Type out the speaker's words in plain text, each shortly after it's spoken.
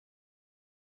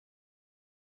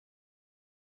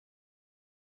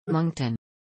Monckton.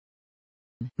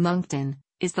 Monckton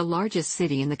is the largest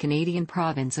city in the Canadian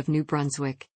province of New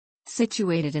Brunswick.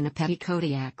 Situated in the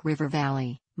Petitcodiac River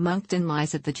Valley, Monckton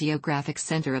lies at the geographic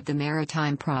centre of the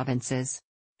Maritime Provinces.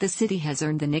 The city has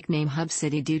earned the nickname Hub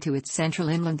City due to its central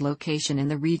inland location in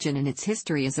the region and its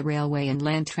history as a railway and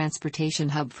land transportation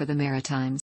hub for the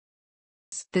Maritimes.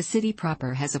 The city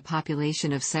proper has a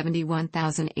population of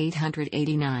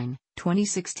 71,889,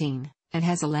 2016, and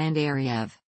has a land area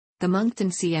of. The Moncton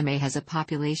CMA has a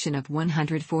population of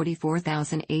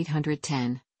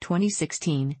 144,810,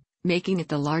 2016, making it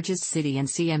the largest city and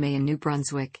CMA in New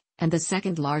Brunswick, and the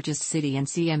second largest city and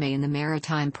CMA in the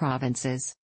Maritime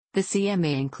Provinces. The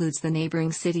CMA includes the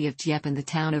neighbouring city of Dieppe and the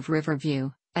town of Riverview,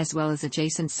 as well as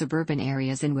adjacent suburban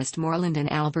areas in Westmorland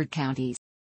and Albert counties.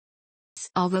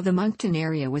 Although the Moncton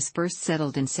area was first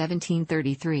settled in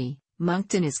 1733,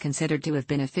 Monckton is considered to have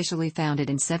been officially founded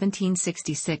in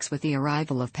 1766 with the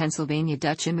arrival of Pennsylvania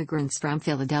Dutch immigrants from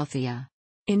Philadelphia.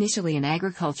 Initially an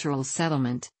agricultural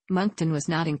settlement, Monckton was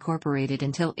not incorporated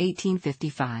until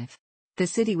 1855. The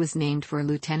city was named for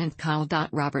Lieutenant Colonel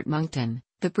Robert Monckton,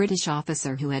 the British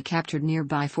officer who had captured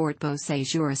nearby Fort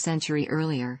Beauséjour a century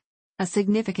earlier. A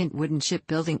significant wooden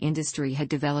shipbuilding industry had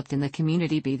developed in the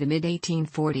community by the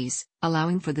mid-1840s,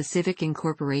 allowing for the civic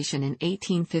incorporation in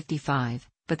 1855.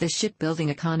 But the shipbuilding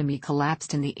economy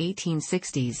collapsed in the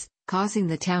 1860s, causing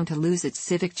the town to lose its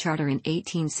civic charter in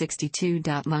 1862.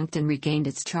 Monckton regained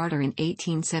its charter in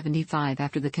 1875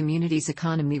 after the community's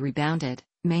economy rebounded,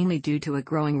 mainly due to a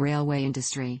growing railway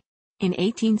industry. In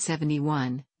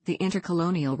 1871, the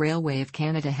Intercolonial Railway of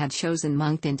Canada had chosen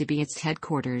Monckton to be its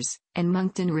headquarters, and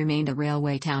Monckton remained a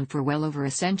railway town for well over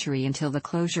a century until the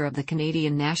closure of the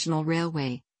Canadian National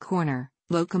Railway, corner,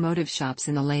 locomotive shops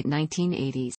in the late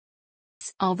 1980s.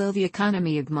 Although the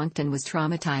economy of Monckton was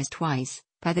traumatized twice,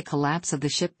 by the collapse of the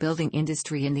shipbuilding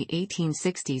industry in the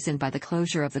 1860s and by the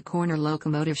closure of the corner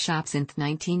locomotive shops in the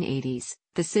 1980s,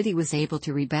 the city was able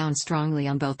to rebound strongly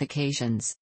on both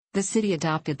occasions. The city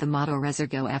adopted the motto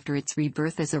Resurgo after its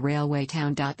rebirth as a railway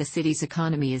town. The city's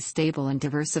economy is stable and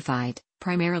diversified,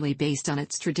 primarily based on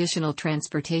its traditional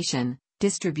transportation,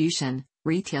 distribution,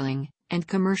 retailing, and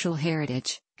commercial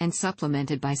heritage, and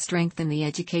supplemented by strength in the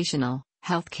educational,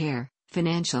 healthcare,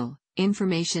 financial,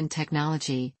 information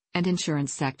technology, and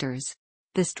insurance sectors.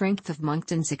 The strength of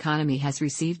Monckton's economy has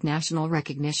received national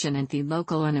recognition and the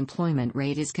local unemployment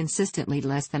rate is consistently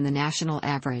less than the national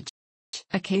average.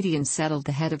 Acadians settled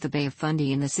the head of the Bay of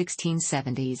Fundy in the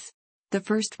 1670s. The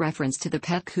first reference to the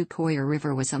Petitcodiac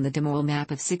River was on the De Mole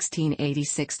map of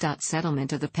 1686.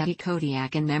 Settlement of the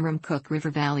Petitcodiac and Memramcook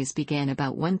River valleys began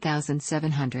about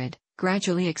 1700.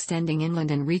 Gradually extending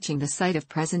inland and reaching the site of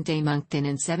present-day Monckton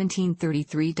in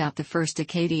 1733. The first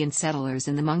Acadian settlers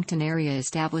in the Monckton area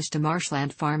established a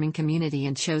marshland farming community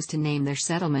and chose to name their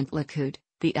settlement Lacoud,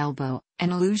 the elbow,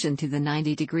 an allusion to the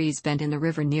 90-degree bend in the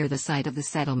river near the site of the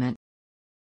settlement.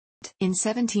 In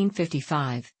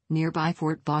 1755, nearby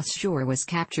Fort Beauséjour was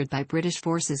captured by British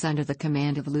forces under the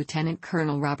command of Lieutenant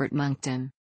Colonel Robert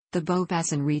Monckton. The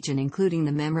Beaubassin region including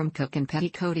the Memramcook and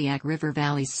Petitcodiac River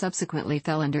valleys subsequently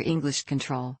fell under English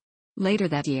control. Later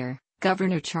that year,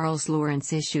 Governor Charles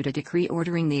Lawrence issued a decree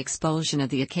ordering the expulsion of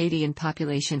the Acadian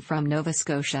population from Nova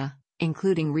Scotia,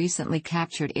 including recently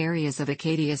captured areas of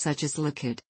Acadia such as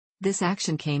Lacoud. This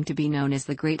action came to be known as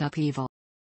the Great Upheaval.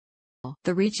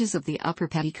 The reaches of the upper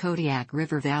Petitcodiac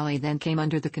River Valley then came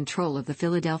under the control of the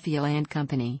Philadelphia Land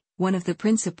Company, one of the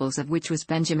principals of which was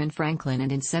Benjamin Franklin,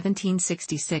 and in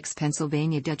 1766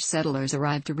 Pennsylvania Dutch settlers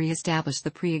arrived to re-establish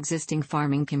the pre-existing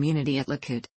farming community at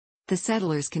Lacoud. The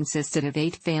settlers consisted of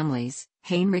 8 families: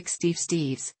 Heinrich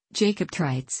Steves, Jacob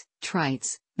Trites,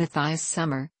 Matthias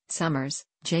Summers,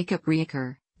 Jacob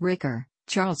Ricker,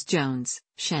 Charles Jones,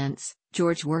 Shantz,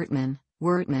 George Wortman,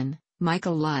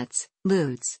 Michael Lutz,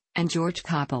 and George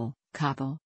Koppel.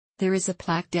 There is a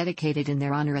plaque dedicated in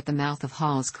their honor at the mouth of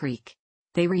Halls Creek.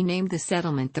 They renamed the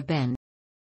settlement The Bend.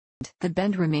 The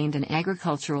Bend remained an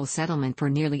agricultural settlement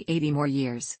for nearly 80 more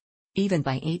years. Even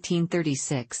by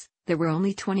 1836, there were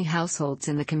only 20 households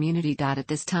in the community. At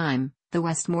this time, the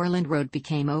Westmorland Road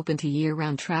became open to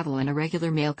year-round travel and a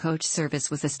regular mail coach service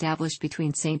was established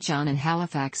between St. John and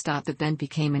Halifax. The Bend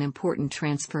became an important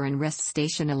transfer and rest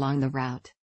station along the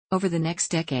route. Over the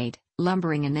next decade,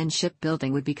 lumbering and then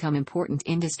shipbuilding would become important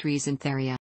industries in the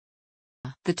area.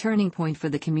 The turning point for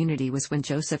the community was when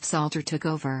Joseph Salter took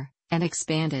over and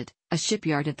expanded a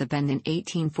shipyard at the Bend in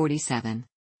 1847.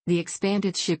 The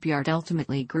expanded shipyard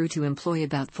ultimately grew to employ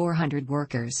about 400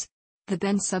 workers. The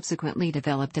Bend subsequently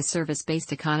developed a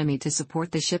service-based economy to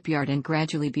support the shipyard and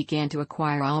gradually began to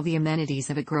acquire all the amenities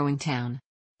of a growing town.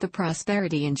 The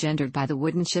prosperity engendered by the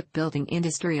wooden shipbuilding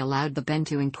industry allowed the Bend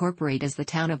to incorporate as the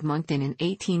town of Monckton in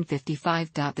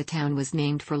 1855. The town was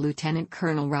named for Lieutenant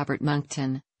Colonel Robert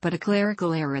Monckton, but a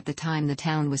clerical error at the time the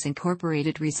town was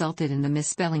incorporated resulted in the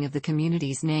misspelling of the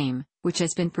community's name, which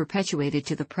has been perpetuated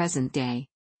to the present day.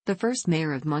 The first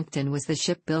mayor of Monckton was the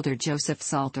shipbuilder Joseph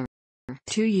Salter.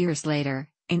 2 years later,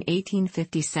 in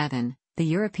 1857, the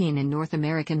European and North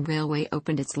American Railway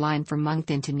opened its line from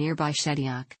Monckton to nearby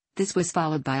Shediac. This was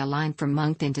followed by a line from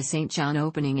Monckton to St. John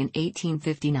opening in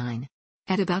 1859.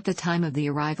 At about the time of the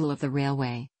arrival of the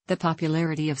railway, the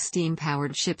popularity of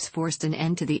steam-powered ships forced an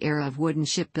end to the era of wooden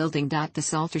shipbuilding. The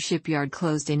Salter shipyard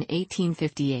closed in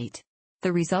 1858.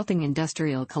 The resulting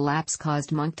industrial collapse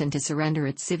caused Monckton to surrender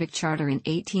its civic charter in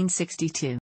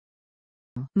 1862.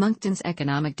 Monckton's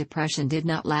economic depression did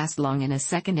not last long and a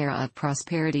second era of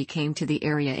prosperity came to the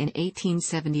area in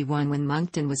 1871 when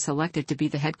Monckton was selected to be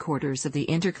the headquarters of the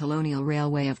Intercolonial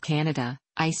Railway of Canada,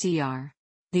 ICR.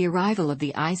 The arrival of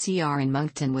the ICR in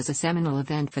Monckton was a seminal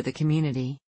event for the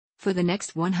community. For the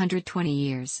next 120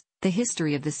 years, the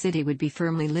history of the city would be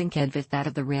firmly linked with that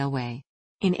of the railway.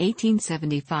 In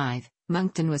 1875,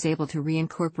 Monckton was able to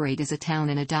reincorporate as a town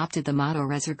and adopted the motto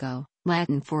Resurgo,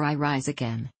 Latin for I rise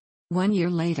again. 1 year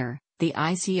later, the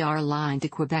ICR line to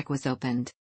Quebec was opened.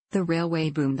 The railway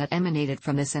boom that emanated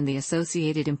from this and the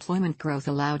associated employment growth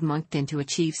allowed Monckton to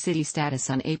achieve city status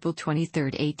on April 23,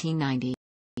 1890.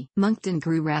 Monckton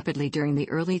grew rapidly during the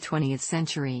early 20th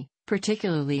century,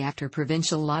 particularly after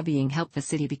provincial lobbying helped the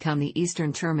city become the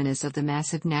eastern terminus of the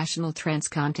massive National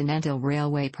Transcontinental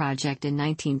Railway project in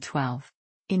 1912.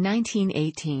 In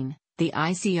 1918, the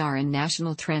ICR and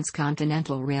National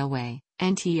Transcontinental Railway,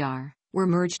 NTR, were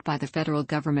merged by the federal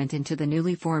government into the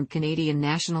newly formed Canadian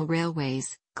National Railways,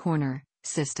 Corner,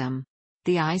 system.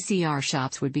 The ICR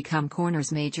shops would become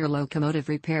Corner's major locomotive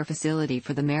repair facility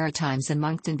for the Maritimes and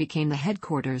Monckton became the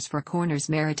headquarters for Corner's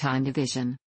Maritime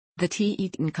division. The T.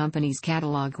 Eaton Company's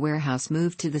catalog warehouse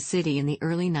moved to the city in the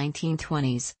early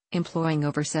 1920s, employing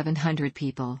over 700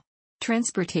 people.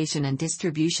 Transportation and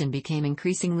distribution became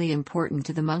increasingly important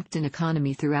to the Monckton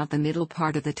economy throughout the middle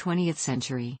part of the 20th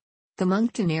century. The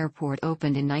Monckton Airport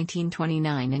opened in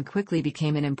 1929 and quickly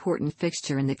became an important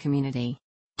fixture in the community.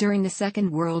 During the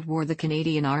Second World War, the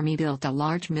Canadian Army built a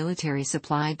large military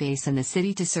supply base in the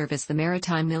city to service the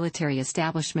maritime military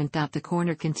establishment. The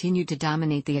Corner continued to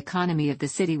dominate the economy of the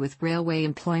city with railway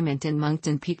employment in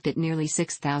Monckton peaked at nearly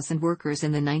 6,000 workers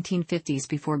in the 1950s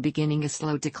before beginning a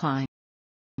slow decline.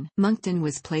 Monckton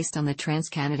was placed on the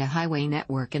Trans-Canada Highway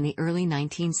network in the early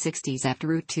 1960s after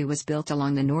Route 2 was built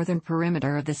along the northern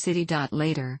perimeter of the city.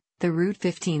 Later, the Route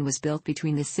 15 was built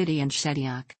between the city and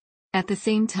Shediac. At the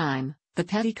same time, the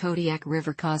Petitcodiac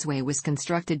River Causeway was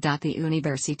constructed. The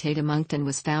Université de Monckton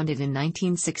was founded in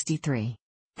 1963.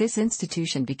 This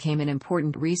institution became an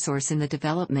important resource in the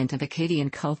development of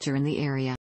Acadian culture in the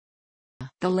area.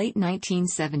 The late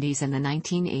 1970s and the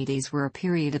 1980s were a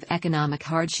period of economic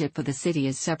hardship for the city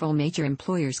as several major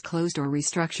employers closed or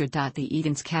restructured. The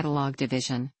Eaton's Catalog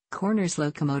Division, Corner's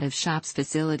Locomotive Shops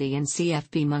facility and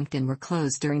CFB Monckton were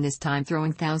closed during this time,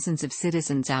 throwing thousands of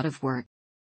citizens out of work.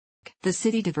 The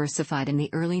city diversified in the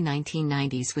early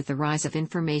 1990s with the rise of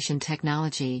information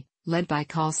technology, led by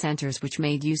call centers which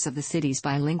made use of the city's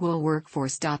bilingual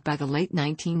workforce. By the late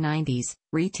 1990s,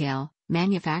 retail,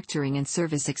 manufacturing and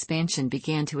service expansion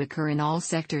began to occur in all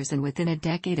sectors, and within a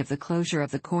decade of the closure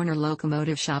of the Corner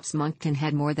locomotive shops, Monckton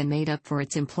had more than made up for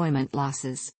its employment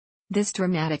losses. This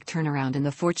dramatic turnaround in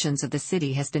the fortunes of the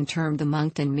city has been termed the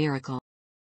Monckton miracle.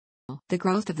 The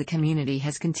growth of the community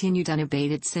has continued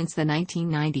unabated since the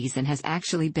 1990s and has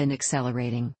actually been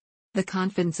accelerating. The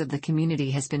confidence of the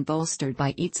community has been bolstered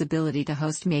by its ability to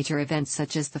host major events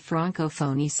such as the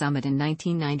Francophonie Summit in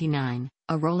 1999,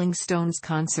 a Rolling Stones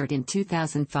concert in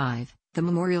 2005, the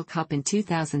Memorial Cup in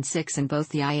 2006 and both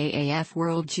the IAAF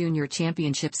World Junior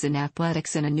Championships in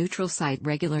athletics and a neutral site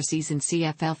regular season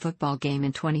CFL football game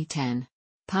in 2010.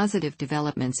 Positive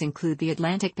developments include the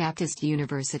Atlantic Baptist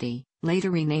University,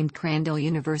 later renamed Crandall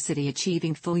University,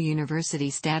 achieving full university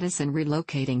status and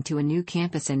relocating to a new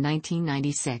campus in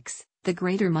 1996, the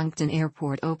Greater Monckton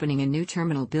Airport opening a new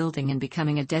terminal building and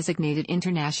becoming a designated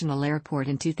international airport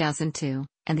in 2002,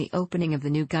 and the opening of the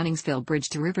new Gunningsville Bridge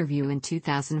to Riverview in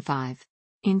 2005.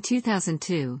 In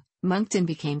 2002, Monckton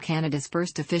became Canada's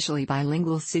first officially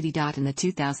bilingual city. In the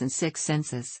 2006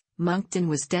 census, Monckton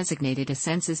was designated a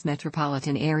census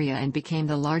metropolitan area and became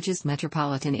the largest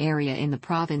metropolitan area in the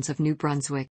province of New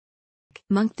Brunswick.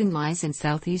 Monckton lies in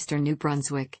southeastern New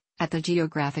Brunswick, at the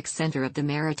geographic center of the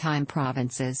Maritime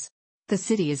Provinces. The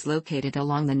city is located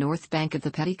along the north bank of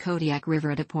the Petitcodiac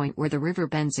River at a point where the river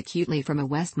bends acutely from a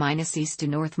west-east to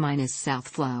north-south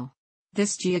flow.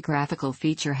 This geographical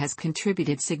feature has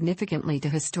contributed significantly to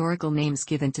historical names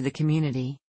given to the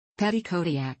community.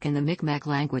 Petitcodiac in the Mi'kmaq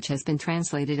language has been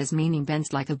translated as meaning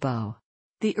bends like a bow.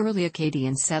 The early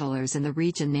Acadian settlers in the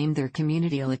region named their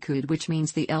community Lacoud, which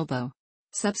means the elbow.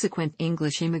 Subsequent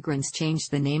English immigrants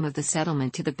changed the name of the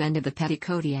settlement to the Bend of the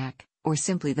Petitcodiac, or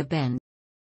simply the Bend.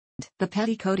 The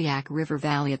Petitcodiac River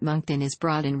Valley at Monckton is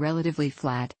broad and relatively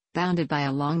flat, bounded by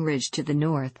a long ridge to the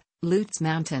north, Lutz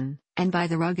Mountain, and by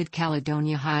the rugged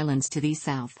Caledonia Highlands to the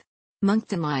south.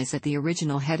 Monckton lies at the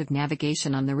original head of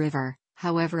navigation on the river,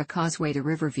 however a causeway to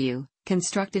Riverview,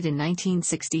 constructed in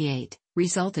 1968,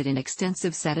 resulted in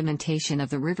extensive sedimentation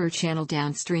of the river channel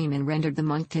downstream and rendered the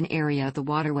Monckton area of the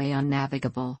waterway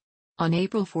unnavigable. On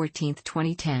April 14,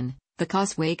 2010, the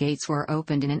causeway gates were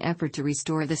opened in an effort to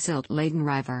restore the silt-laden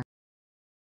river.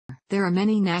 There are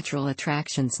many natural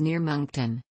attractions near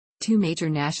Monckton. Two major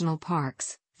national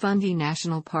parks, Fundy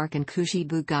National Park and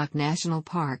Couchee-Bougach National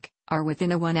Park, are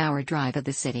within a 1-hour drive of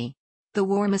the city. The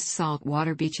warmest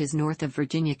saltwater beaches north of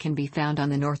Virginia can be found on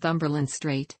the Northumberland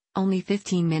Strait, only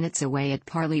 15 minutes away at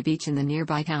Parley Beach in the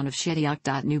nearby town of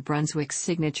Shediac. New Brunswick's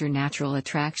signature natural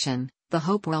attraction, the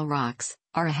Hopewell Rocks,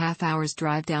 are a half-hour's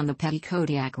drive down the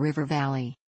Petitcodiac River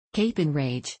Valley. Cape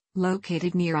Enrage,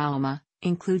 located near Alma,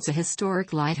 includes a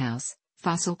historic lighthouse,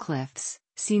 fossil cliffs,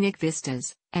 scenic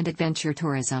vistas, and adventure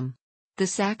tourism. The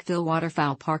Sackville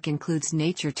Waterfowl Park includes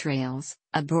nature trails,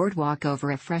 a boardwalk over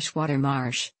a freshwater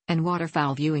marsh, and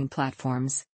waterfowl viewing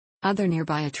platforms. Other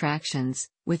nearby attractions,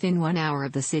 within 1 hour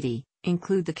of the city,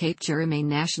 include the Cape Girardeau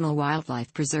National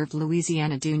Wildlife Preserve,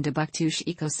 Louisiana Dune de Bouctouche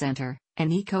Eco Center, an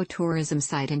ecotourism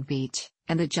site and beach,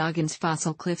 and the Joggins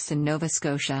Fossil Cliffs in Nova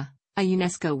Scotia, a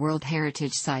UNESCO World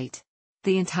Heritage Site.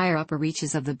 The entire upper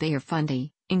reaches of the Bay of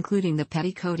Fundy, including the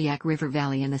Petitcodiac River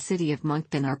Valley and the city of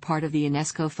Monckton, are part of the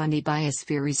UNESCO Fundy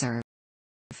Biosphere Reserve.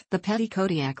 The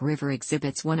Petitcodiac River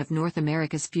exhibits one of North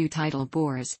America's few tidal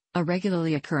bores, a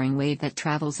regularly occurring wave that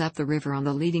travels up the river on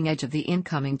the leading edge of the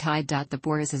incoming tide. The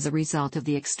bore is as a result of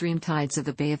the extreme tides of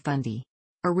the Bay of Fundy.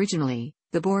 Originally,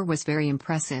 the bore was very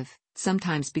impressive,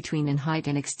 sometimes between in height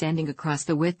and extending across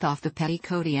the width off the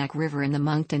Petitcodiac River in the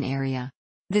Monckton area.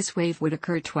 This wave would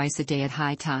occur twice a day at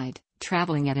high tide,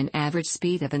 traveling at an average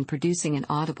speed of and producing an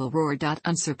audible roar.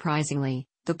 Unsurprisingly,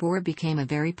 the bore became a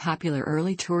very popular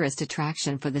early tourist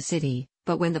attraction for the city,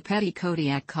 but when the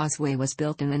Petitcodiac Causeway was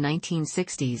built in the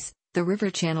 1960s, the river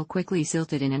channel quickly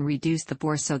silted in and reduced the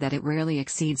bore so that it rarely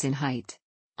exceeds in height.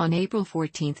 On April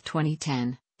 14,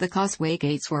 2010, the causeway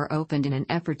gates were opened in an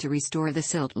effort to restore the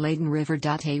silt-laden river.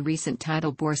 A recent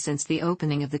tidal bore since the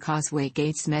opening of the causeway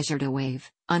gates measured a wave,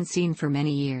 unseen for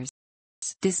many years.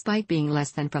 Despite being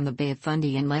less than from the Bay of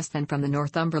Fundy and less than from the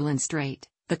Northumberland Strait,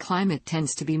 the climate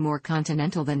tends to be more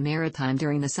continental than maritime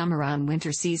during the summer and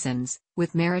winter seasons,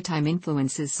 with maritime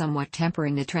influences somewhat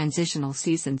tempering the transitional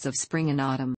seasons of spring and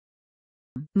autumn.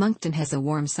 Monckton has a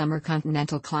warm summer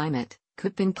continental climate,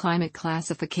 Köppen climate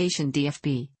classification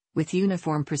DFB, with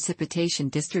uniform precipitation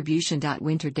distribution.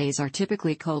 Winter days are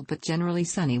typically cold but generally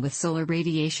sunny with solar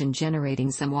radiation generating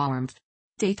some warmth.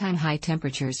 Daytime high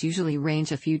temperatures usually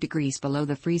range a few degrees below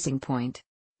the freezing point.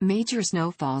 Major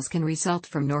snowfalls can result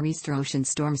from nor'easter ocean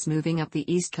storms moving up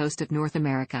the east coast of North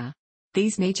America.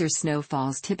 These major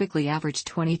snowfalls typically average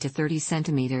 20 to 30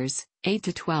 centimeters, 8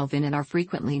 to 12 in, and are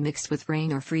frequently mixed with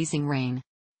rain or freezing rain.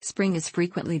 Spring is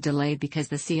frequently delayed because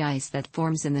the sea ice that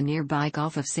forms in the nearby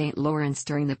Gulf of St. Lawrence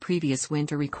during the previous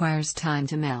winter requires time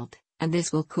to melt, and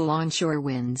this will cool onshore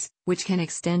winds, which can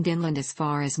extend inland as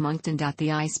far as Monckton.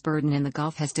 The ice burden in the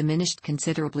Gulf has diminished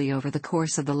considerably over the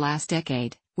course of the last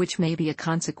decade, which may be a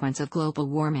consequence of global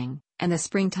warming, and the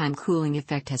springtime cooling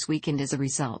effect has weakened as a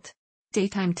result.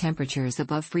 Daytime temperatures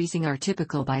above freezing are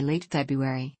typical by late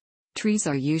February. Trees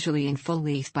are usually in full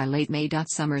leaf by late May.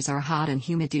 Summers are hot and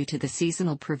humid due to the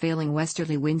seasonal prevailing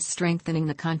westerly winds strengthening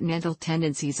the continental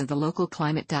tendencies of the local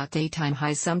climate. Daytime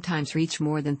highs sometimes reach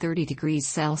more than 30 degrees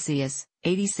Celsius,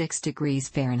 86 degrees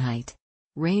Fahrenheit.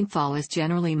 Rainfall is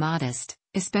generally modest,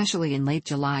 especially in late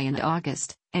July and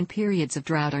August, and periods of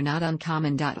drought are not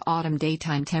uncommon. Autumn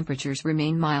daytime temperatures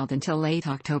remain mild until late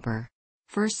October.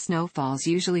 First snowfalls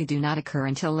usually do not occur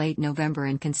until late November,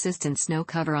 and consistent snow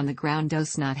cover on the ground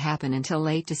does not happen until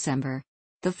late December.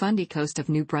 The Fundy coast of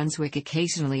New Brunswick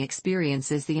occasionally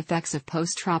experiences the effects of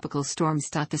post-tropical storms.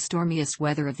 The stormiest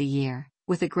weather of the year,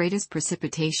 with the greatest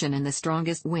precipitation and the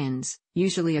strongest winds,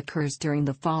 usually occurs during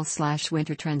the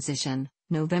fall/winter transition,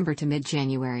 November to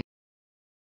mid-January.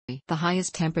 The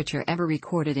highest temperature ever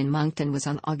recorded in Monckton was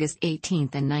on August 18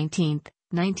 and 19,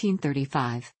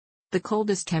 1935. The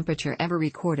coldest temperature ever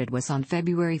recorded was on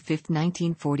February 5,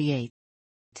 1948.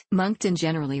 Monckton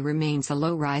generally remains a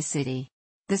low-rise city.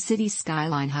 The city's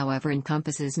skyline, however,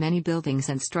 encompasses many buildings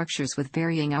and structures with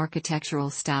varying architectural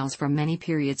styles from many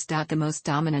periods. The most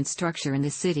dominant structure in the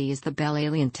city is the Belle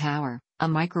Alliant Tower, a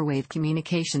microwave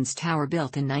communications tower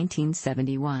built in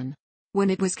 1971. When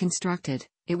it was constructed,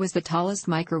 it was the tallest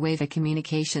microwave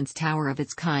communications tower of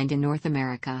its kind in North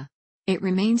America. It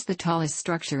remains the tallest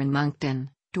structure in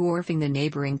Monckton, dwarfing the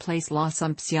neighbouring place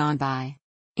L'Assomption by.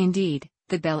 Indeed,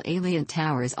 the Belle Alliant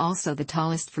Tower is also the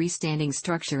tallest freestanding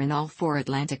structure in all 4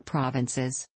 Atlantic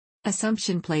provinces.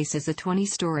 Assumption Place is a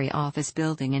 20-story office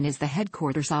building and is the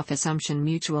headquarters of Assumption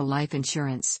Mutual Life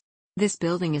Insurance. This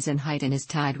building is in height and is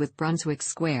tied with Brunswick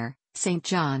Square, St.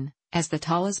 John, as the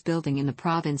tallest building in the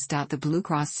province. The Blue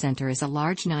Cross Centre is a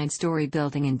large 9-story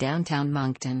building in downtown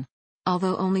Moncton.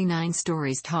 Although only 9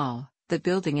 stories tall, the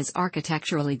building is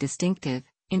architecturally distinctive,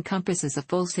 encompasses a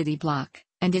full city block,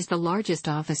 and is the largest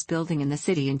office building in the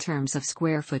city in terms of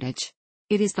square footage.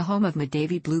 It is the home of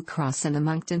Medavie Blue Cross and the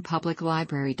Moncton Public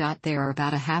Library. There are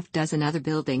about a half-dozen other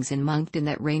buildings in Moncton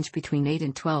that range between 8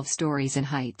 and 12 stories in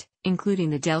height, including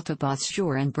the Delta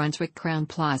Beauséjour and Brunswick Crown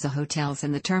Plaza hotels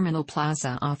and the Terminal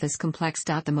Plaza office complex.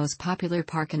 The most popular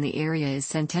park in the area is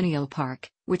Centennial Park,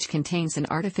 which contains an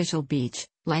artificial beach,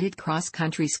 lighted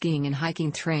cross-country skiing and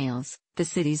hiking trails, the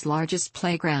city's largest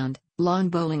playground, lawn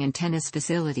bowling and tennis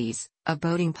facilities, a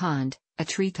boating pond, a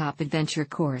treetop adventure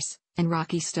course, and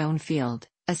Rocky Stone Field,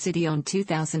 a city-owned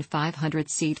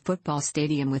 2,500-seat football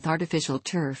stadium with artificial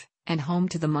turf, and home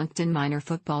to the Moncton Minor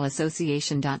Football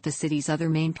Association. The city's other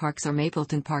main parks are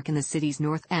Mapleton Park in the city's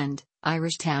north end,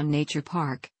 Irishtown Nature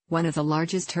Park, one of the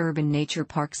largest urban nature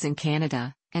parks in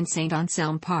Canada, and St.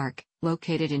 Anselm Park,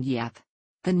 located in Dieppe.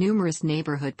 The numerous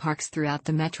neighborhood parks throughout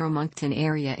the Metro Moncton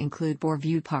area include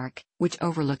Riverview Park, which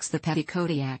overlooks the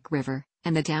Petitcodiac River,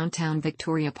 and the downtown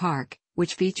Victoria Park,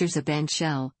 which features a bench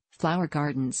shell, flower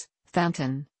gardens,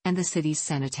 fountain, and the city's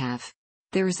cenotaph.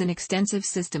 There is an extensive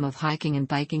system of hiking and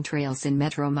biking trails in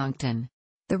Metro Moncton.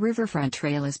 The Riverfront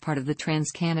Trail is part of the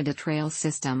Trans-Canada Trail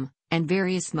system, and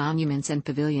various monuments and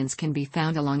pavilions can be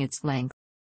found along its length.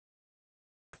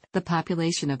 The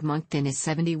population of Moncton is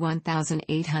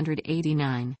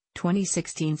 71,889,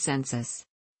 2016 census.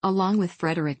 Along with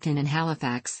Fredericton and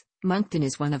Halifax, Moncton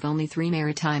is one of only 3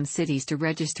 maritime cities to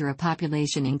register a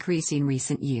population increase in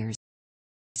recent years.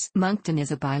 Moncton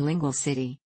is a bilingual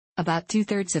city. About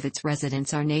 2/3 of its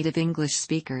residents are native English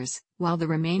speakers, while the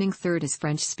remaining third is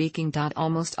French-speaking.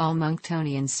 Almost all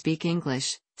Monktonians speak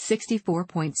English,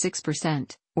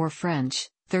 64.6%, or French,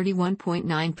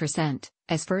 31.9%,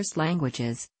 as first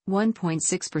languages,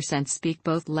 1.6% speak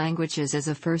both languages as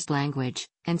a first language,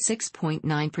 and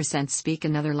 6.9% speak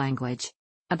another language.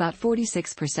 About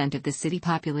 46% of the city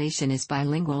population is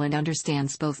bilingual and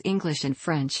understands both English and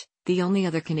French. The only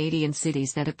other Canadian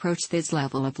cities that approach this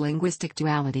level of linguistic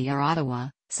duality are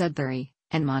Ottawa, Sudbury,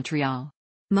 and Montreal.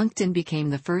 Moncton became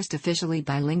the first officially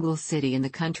bilingual city in the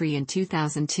country in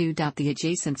 2002. The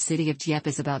adjacent city of Dieppe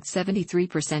is about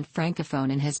 73%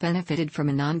 francophone and has benefited from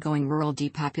an ongoing rural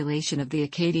depopulation of the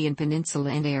Acadian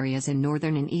Peninsula and areas in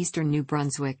northern and eastern New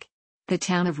Brunswick. The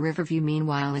town of Riverview,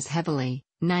 meanwhile, is heavily,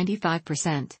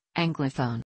 95%,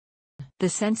 Anglophone. The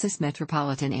Census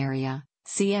Metropolitan Area,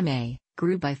 CMA,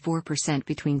 grew by 4%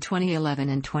 between 2011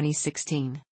 and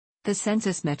 2016. The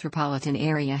Census Metropolitan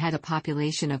Area had a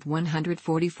population of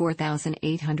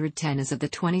 144,810 as of the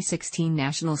 2016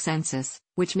 National Census,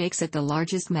 which makes it the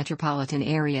largest metropolitan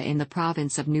area in the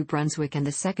province of New Brunswick and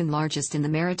the second largest in the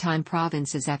Maritime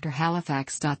Provinces after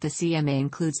Halifax. The CMA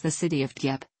includes the city of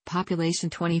Dieppe,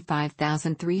 population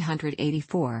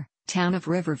 25,384, town of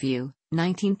Riverview,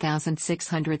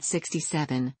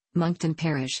 19,667, Monckton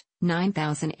Parish,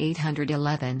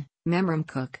 9,811,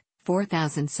 Memramcook,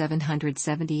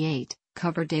 4,778,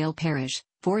 Coverdale Parish,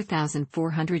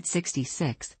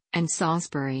 4,466, and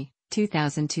Salisbury,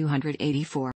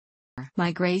 2,284.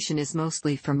 Migration is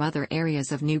mostly from other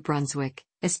areas of New Brunswick,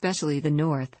 especially the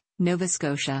north, Nova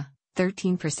Scotia,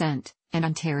 13%, and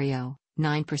Ontario,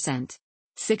 9%.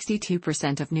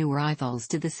 62% of new arrivals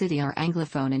to the city are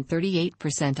Anglophone and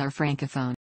 38% are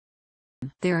Francophone.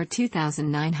 There are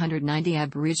 2,990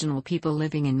 Aboriginal people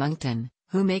living in Moncton,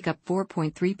 who make up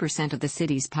 4.3% of the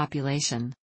city's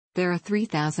population. There are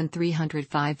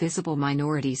 3,305 visible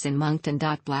minorities in Moncton.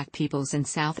 Black peoples and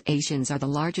South Asians are the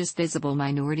largest visible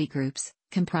minority groups,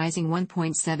 comprising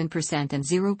 1.7% and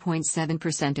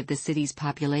 0.7% of the city's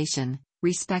population,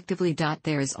 respectively.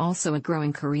 There is also a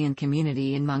growing Korean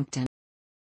community in Moncton.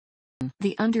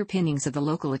 The underpinnings of the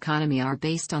local economy are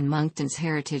based on Moncton's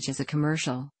heritage as a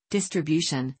commercial,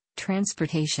 distribution,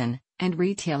 transportation, and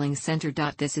retailing center.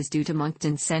 This is due to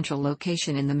Moncton's central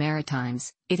location in the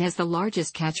Maritimes. It has the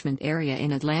largest catchment area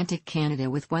in Atlantic Canada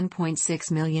with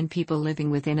 1.6 million people living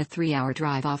within a 3-hour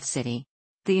drive off city.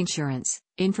 The insurance,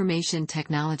 information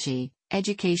technology,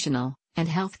 educational, and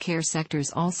healthcare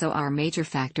sectors also are major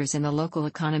factors in the local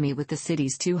economy, with the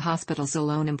city's 2 hospitals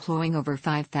alone employing over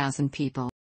 5,000 people.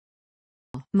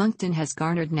 Monckton has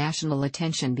garnered national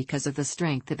attention because of the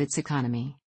strength of its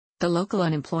economy. The local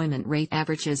unemployment rate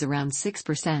averages around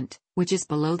 6%, which is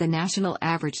below the national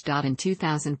average. In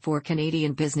 2004,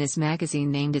 Canadian Business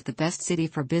Magazine named it the best city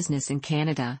for business in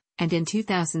Canada, and in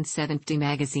 2007, Dieppe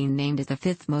Magazine named it the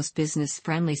 5th most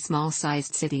business-friendly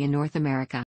small-sized city in North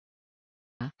America.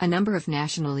 A number of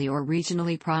nationally or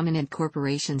regionally prominent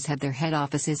corporations have their head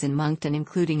offices in Monckton,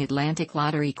 including Atlantic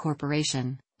Lottery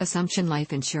Corporation, Assumption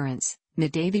Life Insurance,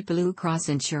 Mid-Davie Blue Cross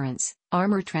Insurance,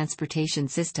 Armour Transportation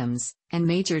Systems, and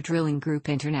Major Drilling Group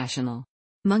International.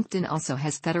 Monckton also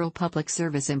has federal public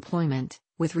service employment,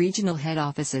 with regional head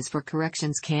offices for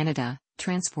Corrections Canada,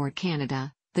 Transport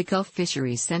Canada, the Gulf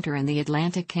Fisheries Centre and the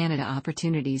Atlantic Canada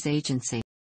Opportunities Agency.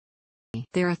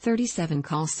 There are 37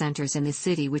 call centres in the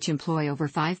city which employ over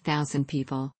 5,000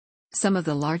 people. Some of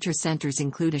the larger centres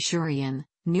include Asurion,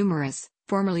 Numerous,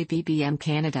 formerly BBM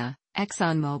Canada,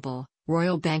 ExxonMobil,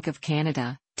 Royal Bank of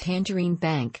Canada, Tangerine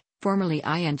Bank, formerly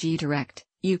ING Direct,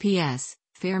 UPS,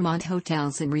 Fairmont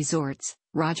Hotels and Resorts,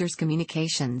 Rogers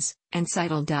Communications, and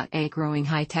Seidel. A growing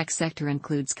high-tech sector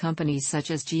includes companies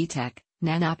such as G-Tech,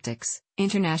 Nanoptics,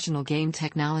 International Game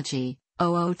Technology,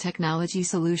 OO Technology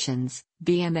Solutions,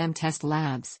 BMM Test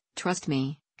Labs,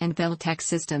 TrustMe, and Bell Tech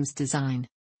Systems Design.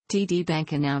 TD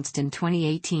Bank announced in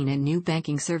 2018 a new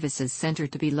banking services center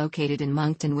to be located in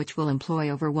Monckton, which will employ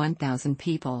over 1,000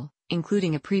 people,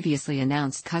 including a previously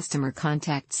announced customer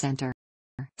contact center.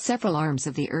 Several arms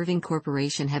of the Irving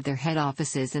Corporation have their head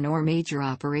offices and/or major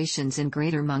operations in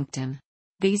Greater Monckton.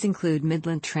 These include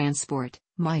Midland Transport,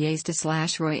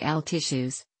 Majesté/Royal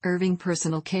Tissues, Irving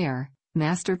Personal Care,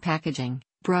 Master Packaging,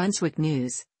 Brunswick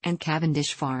News, and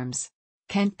Cavendish Farms.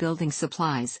 Kent Building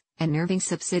Supplies, an Irving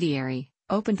subsidiary,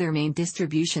 opened their main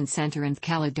distribution center in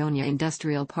Caledonia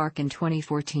Industrial Park in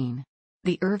 2014.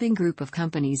 The Irving Group of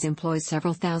companies employs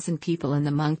several thousand people in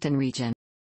the Monckton region.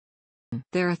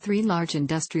 There are 3 large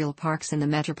industrial parks in the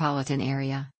metropolitan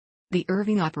area. The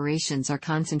Irving operations are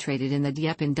concentrated in the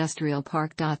Dieppe Industrial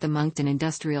Park. The Monckton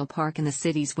Industrial Park in the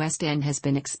city's west end has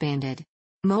been expanded.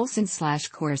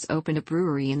 Molson/Coors opened a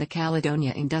brewery in the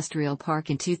Caledonia Industrial Park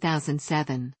in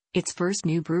 2007, its first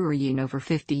new brewery in over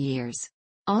 50 years.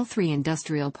 All 3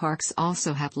 industrial parks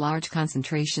also have large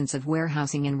concentrations of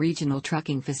warehousing and regional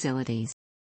trucking facilities.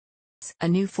 A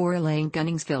new 4-lane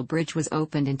Gunningsville Bridge was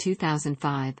opened in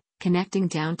 2005, connecting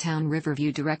downtown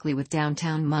Riverview directly with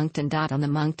downtown Moncton. On the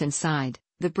Moncton side,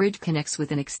 the bridge connects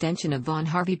with an extension of Vaughan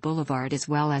Harvey Boulevard as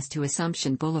well as to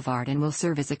Assumption Boulevard and will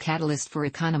serve as a catalyst for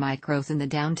economic growth in the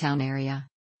downtown area.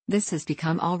 This has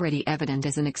become already evident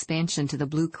as an expansion to the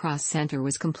Blue Cross Centre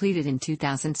was completed in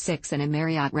 2006 and a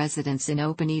Marriott residence in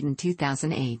Openede in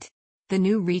 2008. The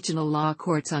new regional law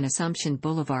courts on Assumption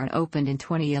Boulevard opened in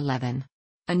 2011.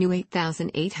 A new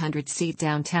 8,800-seat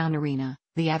downtown arena,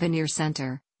 the Avenir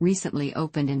Centre, recently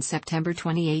opened in September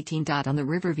 2018. On the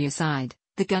Riverview side,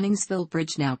 the Gunningsville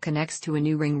Bridge now connects to a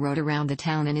new ring road around the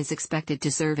town and is expected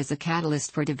to serve as a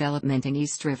catalyst for development in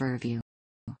East Riverview.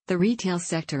 The retail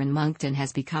sector in Monckton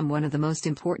has become one of the most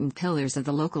important pillars of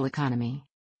the local economy.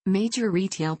 Major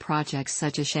retail projects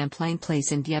such as Champlain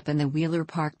Place in Dieppe and the Wheeler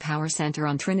Park Power Centre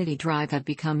on Trinity Drive have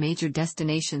become major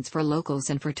destinations for locals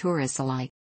and for tourists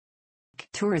alike.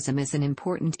 Tourism is an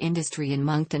important industry in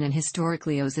Monckton and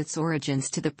historically owes its origins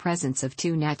to the presence of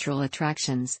 2 natural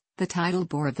attractions, the tidal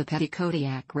bore of the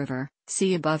Petitcodiac River,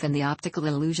 see above, and the optical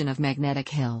illusion of Magnetic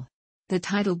Hill. The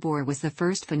tidal bore was the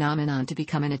first phenomenon to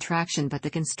become an attraction, but the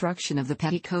construction of the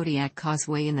Petitcodiac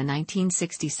Causeway in the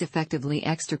 1960s effectively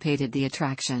extirpated the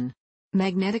attraction.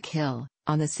 Magnetic Hill,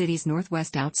 on the city's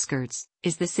northwest outskirts,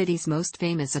 is the city's most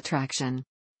famous attraction.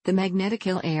 The Magnetic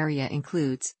Hill area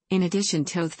includes, in addition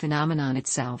to the phenomenon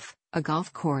itself, a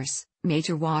golf course,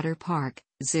 major water park,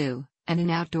 zoo, and an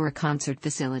outdoor concert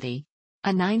facility.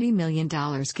 A $90 million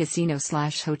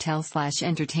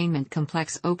casino/hotel/entertainment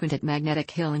complex opened at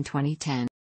Magnetic Hill in 2010.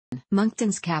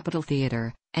 Monckton's Capitol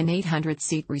Theatre, an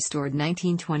 800-seat restored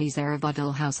 1920s era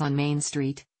vaudeville house on Main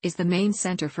Street, is the main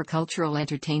center for cultural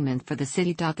entertainment for the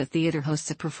city. The theater hosts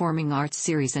a performing arts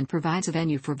series and provides a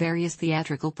venue for various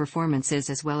theatrical performances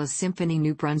as well as Symphony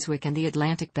New Brunswick and the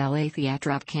Atlantic Ballet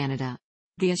Theatre of Canada.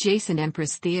 The adjacent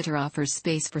Empress Theatre offers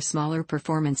space for smaller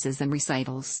performances and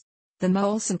recitals. The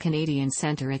Molson Canadian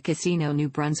Centre at Casino New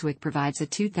Brunswick provides a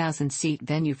 2,000-seat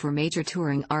venue for major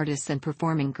touring artists and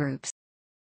performing groups.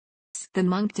 The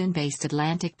Moncton-based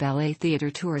Atlantic Ballet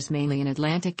Theatre tours mainly in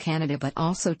Atlantic Canada but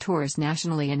also tours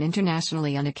nationally and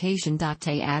internationally on occasion.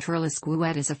 Théâtre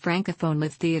L'Escouette is a francophone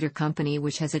live theatre company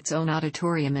which has its own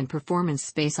auditorium and performance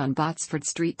space on Botsford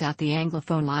Street. The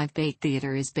Anglophone Live Bait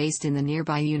Theatre is based in the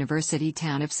nearby university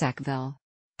town of Sackville.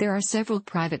 There are several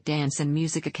private dance and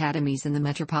music academies in the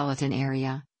metropolitan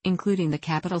area, including the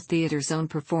Capitol Theatre's own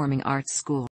performing arts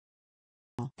school.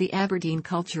 The Aberdeen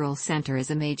Cultural Centre is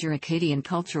a major Acadian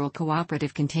cultural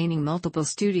cooperative containing multiple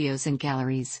studios and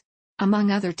galleries.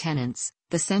 Among other tenants,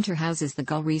 the centre houses the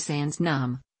Galerie Sans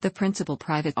Nom, the principal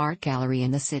private art gallery in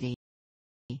the city.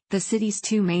 The city's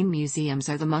two main museums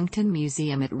are the Monckton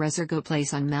Museum at Resurgo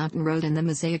Place on Mountain Road and the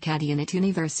Musée Acadien at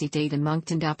Université de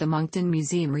Moncton. The Monckton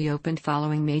Museum reopened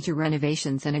following major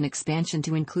renovations and an expansion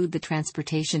to include the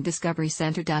Transportation Discovery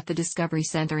Centre. The Discovery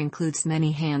Centre includes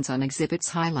many hands-on exhibits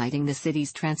highlighting the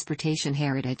city's transportation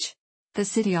heritage. The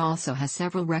city also has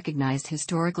several recognized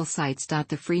historical sites.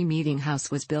 The Free Meeting House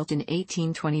was built in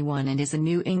 1821 and is a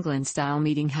New England-style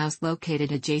meeting house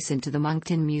located adjacent to the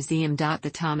Moncton Museum. The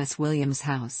Thomas Williams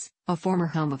House, a former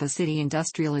home of a city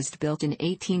industrialist built in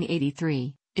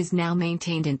 1883, is now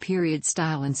maintained in period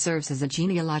style and serves as a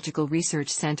genealogical research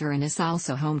center and is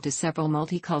also home to several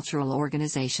multicultural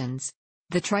organizations.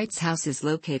 The Trites House is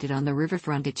located on the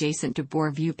riverfront adjacent to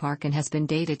Riverview Park and has been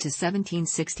dated to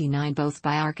 1769 both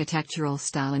by architectural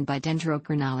style and by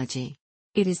dendrochronology.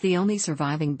 It is the only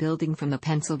surviving building from the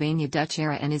Pennsylvania Dutch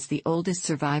era and is the oldest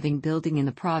surviving building in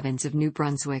the province of New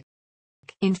Brunswick.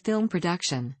 In film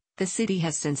production, the city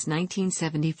has since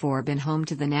 1974 been home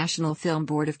to the National Film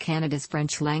Board of Canada's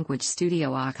French-language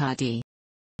studio Acadie.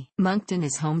 Monckton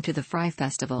is home to the Fry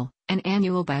Festival, an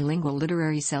annual bilingual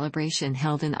literary celebration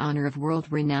held in honor of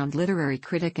world-renowned literary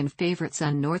critic and favorite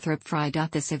son Northrop Frye.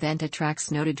 This event attracts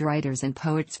noted writers and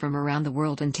poets from around the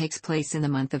world and takes place in the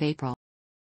month of April.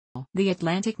 The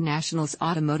Atlantic Nationals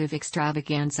Automotive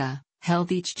Extravaganza,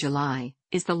 held each July,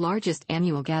 is the largest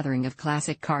annual gathering of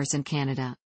classic cars in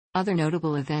Canada. Other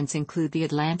notable events include the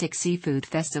Atlantic Seafood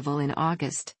Festival in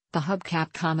August, the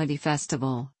Hubcap Comedy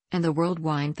Festival, and the World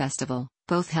Wine Festival,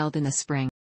 both held in the spring.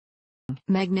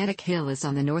 Magnetic Hill is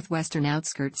on the northwestern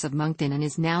outskirts of Moncton and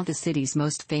is now the city's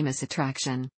most famous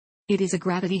attraction. It is a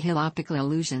gravity hill optical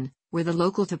illusion, where the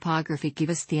local topography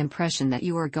gives us the impression that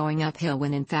you are going uphill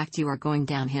when in fact you are going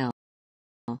downhill.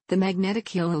 The Magnetic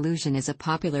Hill illusion is a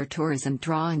popular tourism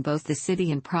draw and both the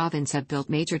city and province have built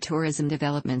major tourism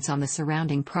developments on the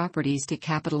surrounding properties to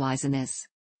capitalize on this.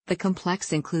 The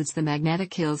complex includes the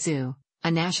Magnetic Hill Zoo, a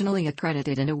nationally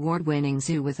accredited and award-winning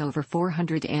zoo with over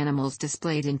 400 animals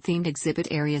displayed in themed exhibit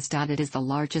areas. It is the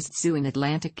largest zoo in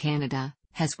Atlantic Canada,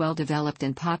 has well-developed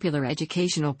and popular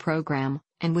educational program,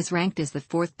 and was ranked as the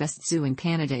fourth best zoo in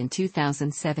Canada in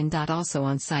 2007. Also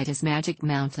on site is Magic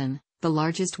Mountain, the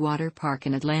largest water park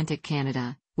in Atlantic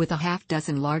Canada, with a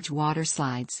half-dozen large water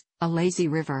slides, a lazy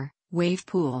river, wave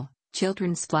pool,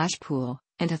 children's splash pool,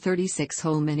 and a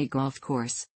 36-hole mini-golf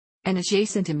course. An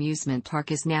adjacent amusement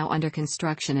park is now under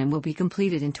construction and will be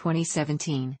completed in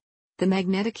 2017. The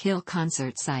Magnetic Hill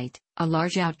Concert Site, a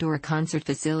large outdoor concert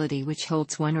facility which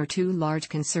holds one or two large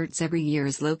concerts every year,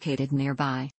 is located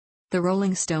nearby. The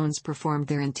Rolling Stones performed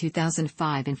there in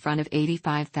 2005 in front of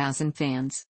 85,000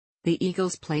 fans. The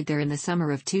Eagles played there in the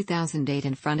summer of 2008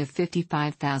 in front of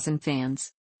 55,000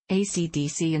 fans.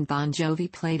 AC/DC and Bon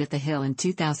Jovi played at the Hill in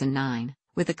 2009.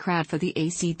 With a crowd for the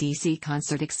AC/DC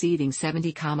concert exceeding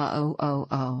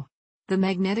 70,000. The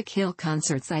Magnetic Hill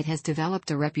Concert Site has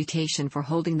developed a reputation for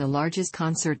holding the largest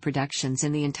concert productions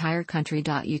in the entire country.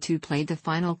 U2 played the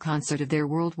final concert of their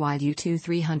worldwide U2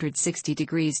 360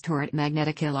 Degrees tour at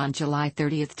Magnetic Hill on July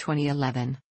 30,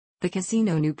 2011. The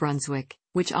Casino New Brunswick,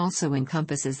 which also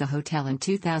encompasses a hotel and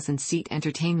 2,000-seat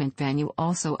entertainment venue,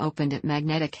 also opened at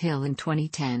Magnetic Hill in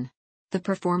 2010. The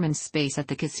performance space at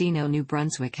the Casino New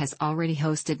Brunswick has already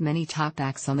hosted many top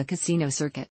acts on the casino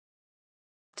circuit.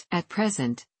 At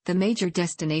present, the major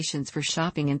destinations for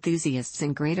shopping enthusiasts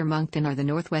in Greater Moncton are the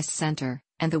Northwest Centre,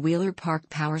 and the Wheeler Park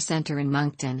Power Centre in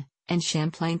Moncton, and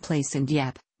Champlain Place in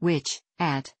Dieppe, which,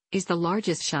 is the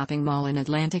largest shopping mall in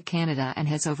Atlantic Canada and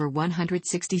has over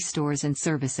 160 stores and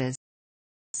services.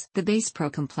 The Base Pro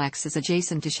Complex is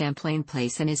adjacent to Champlain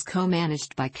Place and is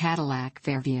co-managed by Cadillac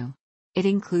Fairview. It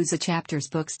includes a Chapters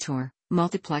bookstore,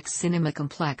 multiplex cinema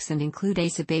complex and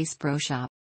includes a Base Pro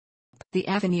shop. The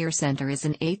Avenir Centre is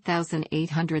an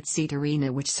 8,800-seat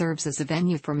arena which serves as a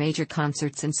venue for major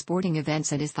concerts and sporting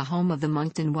events and is the home of the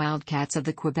Moncton Wildcats of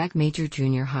the Quebec Major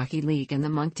Junior Hockey League and the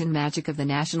Moncton Magic of the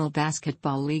National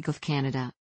Basketball League of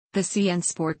Canada. The CN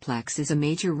Sportplex is a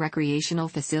major recreational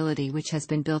facility which has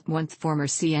been built once former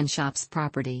CN Shops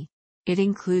property. It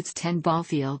includes 10 ball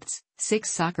fields, 6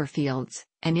 soccer fields,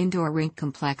 an indoor rink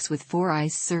complex with 4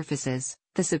 ice surfaces,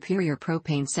 the Superior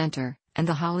Propane Center, and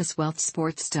the Hollis Wealth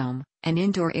Sports Dome, an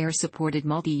indoor air-supported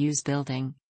multi-use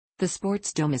building. The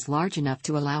sports dome is large enough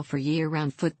to allow for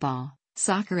year-round football,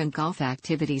 soccer and golf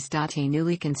activities. A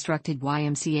newly constructed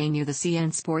YMCA near the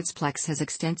CN Sportsplex has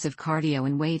extensive cardio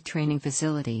and weight training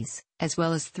facilities, as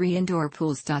well as 3 indoor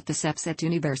pools. The Ceps at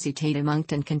Université de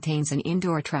Monckton contains an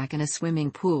indoor track and a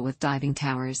swimming pool with diving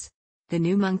towers. The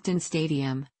new Monckton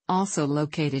Stadium, also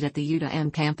located at the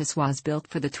UTM campus, was built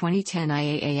for the 2010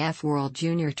 IAAF World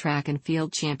Junior Track and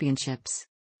Field Championships.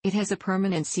 It has a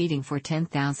permanent seating for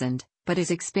 10,000. But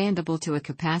is expandable to a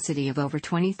capacity of over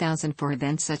 20,000 for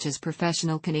events such as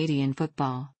professional Canadian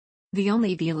football. The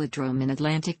only velodrome in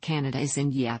Atlantic Canada is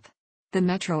in Dieppe. The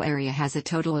metro area has a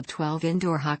total of 12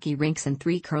 indoor hockey rinks and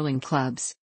 3 curling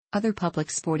clubs. Other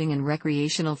public sporting and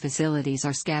recreational facilities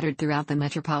are scattered throughout the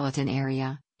metropolitan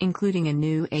area, including a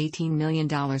new $18 million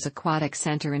aquatic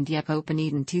center in Dieppe opened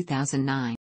in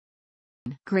 2009.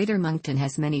 Greater Monckton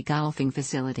has many golfing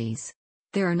facilities.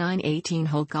 There are 9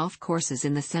 18-hole golf courses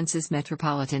in the census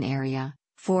metropolitan area,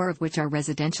 4 of which are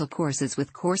residential courses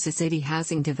with Corsa City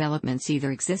housing developments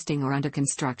either existing or under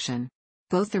construction.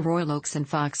 Both the Royal Oaks and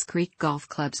Fox Creek golf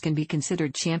clubs can be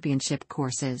considered championship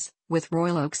courses, with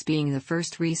Royal Oaks being the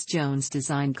first Rhys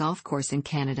Jones-designed golf course in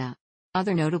Canada.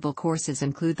 Other notable courses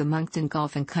include the Moncton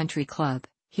Golf and Country Club,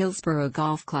 Hillsborough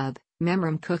Golf Club,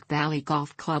 Memram Cook Valley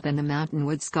Golf Club and the Mountain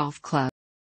Woods Golf Club.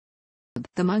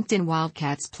 The Moncton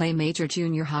Wildcats play major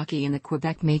junior hockey in the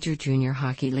Quebec Major Junior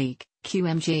Hockey League,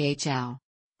 QMJHL.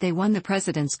 They won the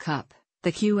President's Cup,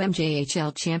 the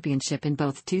QMJHL championship, in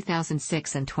both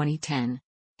 2006 and 2010.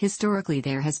 Historically,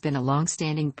 there has been a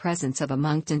long-standing presence of a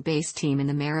Moncton-based team in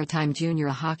the Maritime Junior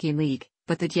Hockey League,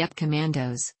 but the Dieppe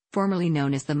Commandos, formerly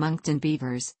known as the Moncton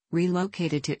Beavers,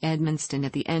 relocated to Edmundston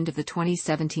at the end of the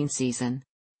 2017 season.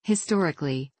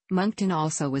 Historically, Moncton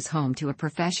also was home to a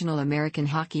professional American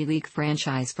Hockey League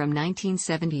franchise from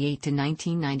 1978 to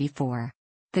 1994.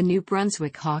 The New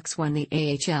Brunswick Hawks won the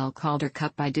AHL Calder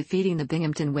Cup by defeating the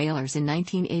Binghamton Whalers in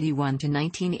 1981 to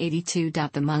 1982.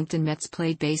 The Moncton Mets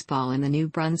played baseball in the New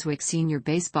Brunswick Senior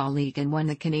Baseball League and won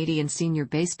the Canadian Senior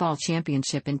Baseball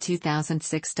Championship in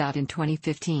 2006. In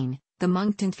 2015, the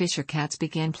Moncton Fisher Cats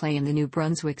began play in the New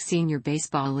Brunswick Senior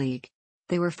Baseball League.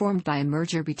 They were formed by a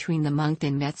merger between the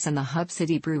Moncton Mets and the Hub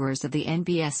City Brewers of the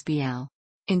NBSBL.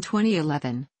 In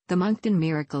 2011, the Moncton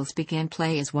Miracles began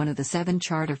play as one of the 7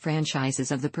 charter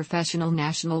franchises of the Professional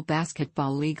National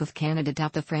Basketball League of Canada.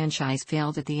 The franchise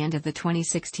failed at the end of the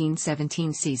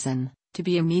 2016-17 season, to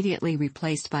be immediately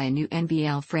replaced by a new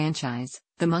NBL franchise,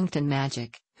 the Moncton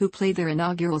Magic, who played their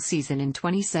inaugural season in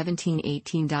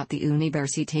 2017-18. The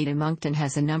Université de Monckton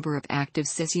has a number of active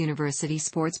CIS university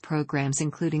sports programs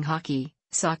including hockey,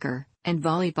 soccer, and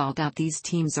volleyball. These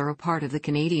teams are a part of the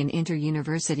Canadian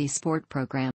Inter-University Sport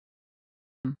Program.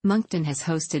 Moncton has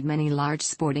hosted many large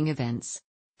sporting events.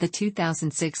 The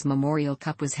 2006 Memorial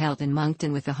Cup was held in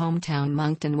Moncton with the hometown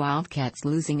Moncton Wildcats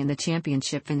losing in the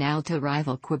championship finale to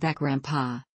rival Quebec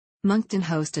Rampas. Moncton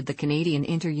hosted the Canadian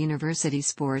Inter-University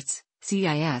Sports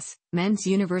 (CIS) Men's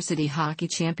University Hockey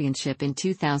Championship in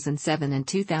 2007 and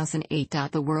 2008.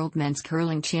 The World Men's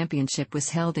Curling Championship was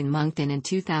held in Moncton in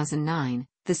 2009,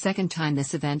 the second time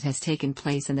this event has taken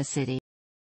place in the city.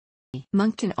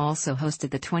 Moncton also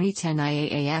hosted the 2010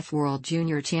 IAAF World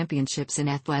Junior Championships in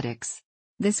athletics.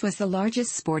 This was the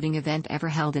largest sporting event ever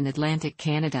held in Atlantic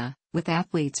Canada, with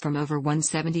athletes from over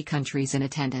 170 countries in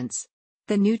attendance.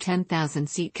 The new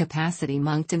 10,000-seat capacity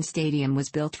Moncton Stadium was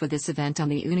built for this event on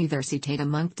the Université de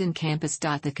Monckton campus.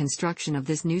 The construction of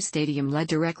this new stadium led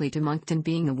directly to Moncton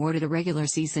being awarded a regular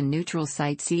season neutral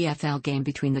site CFL game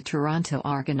between the Toronto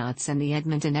Argonauts and the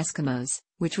Edmonton Eskimos,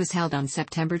 which was held on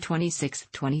September 26,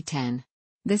 2010.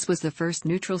 This was the first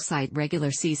neutral site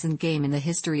regular season game in the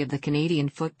history of the Canadian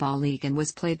Football League and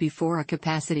was played before a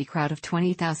capacity crowd of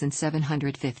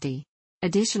 20,750.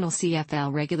 Additional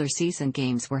CFL regular season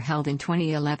games were held in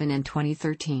 2011 and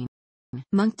 2013.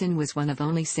 Moncton was one of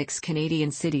only 6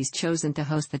 Canadian cities chosen to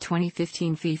host the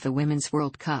 2015 FIFA Women's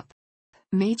World Cup.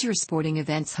 Major sporting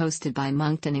events hosted by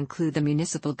Moncton include the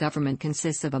municipal government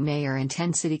consists of a mayor and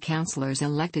 10 city councillors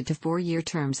elected to 4-year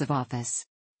terms of office.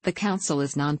 The council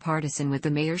is nonpartisan with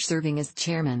the mayor serving as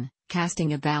chairman,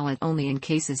 casting a ballot only in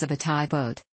cases of a tie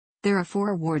vote. There are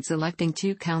 4 wards electing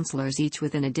 2 councillors each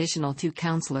with an additional 2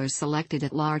 councillors selected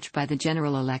at large by the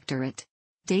general electorate.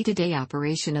 Day-to-day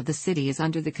operation of the city is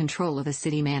under the control of a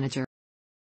city manager.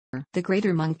 The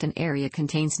Greater Monckton area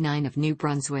contains 9 of New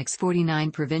Brunswick's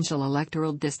 49 provincial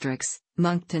electoral districts: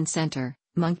 Moncton Centre,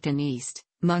 Moncton East,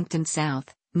 Moncton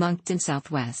South, Moncton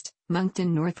Southwest,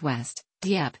 Moncton Northwest,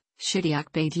 Dieppe,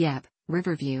 Petitcodiac Bay Dieppe,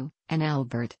 Riverview, and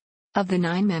Albert. Of the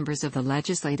 9 members of the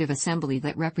Legislative Assembly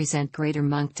that represent Greater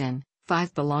Moncton,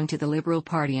 5 belong to the Liberal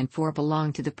Party and 4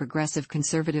 belong to the Progressive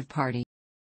Conservative Party.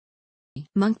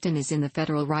 Moncton is in the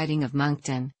federal riding of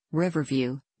Moncton,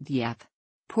 Riverview, Dieppe.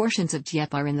 Portions of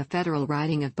Dieppe are in the federal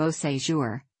riding of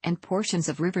Beauséjour, and portions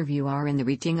of Riverview are in the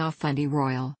riding of Fundy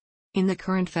Royal. In the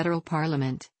current federal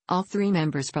parliament, all 3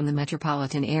 members from the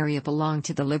metropolitan area belong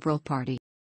to the Liberal Party.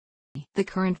 The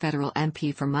current federal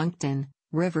MP for Moncton,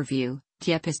 Riverview,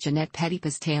 Dieppe is Jeanette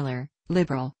Petitcodiac,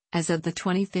 Liberal, as of the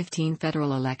 2015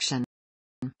 federal election.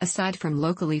 Aside from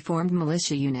locally formed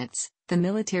militia units, the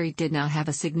military did not have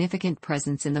a significant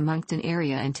presence in the Moncton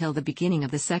area until the beginning of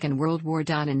the Second World War. In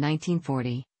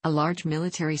 1940, a large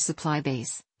military supply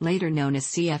base, later known as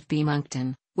CFB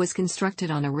Moncton, was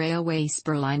constructed on a railway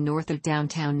spur line north of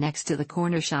downtown next to the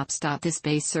corner shops. This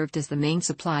base served as the main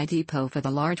supply depot for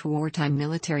the large wartime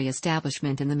military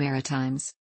establishment in the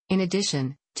Maritimes. In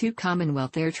addition, 2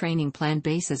 Commonwealth Air Training Plan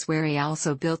bases were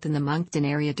also built in the Moncton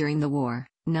area during the war: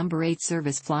 No. 8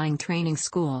 Service Flying Training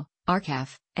School,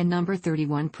 RCAF, and No.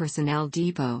 31 Personnel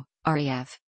Depot,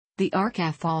 RAF. The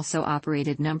RCAF also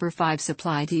operated No. 5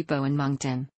 Supply Depot in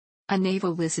Moncton. A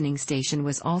naval listening station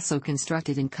was also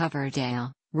constructed in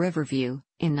Coverdale, Riverview,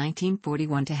 in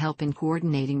 1941 to help in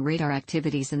coordinating radar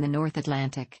activities in the North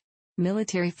Atlantic.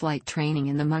 Military flight training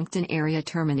in the Moncton area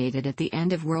terminated at the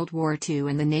end of World War II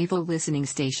and the naval listening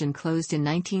station closed in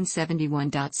 1971.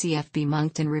 CFB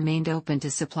Moncton remained open to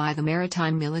supply the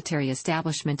maritime military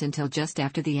establishment until just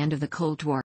after the end of the Cold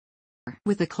War.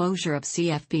 With the closure of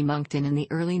CFB Moncton in the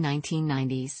early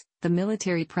 1990s, the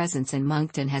military presence in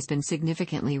Moncton has been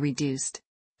significantly reduced.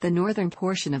 The northern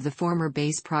portion of the former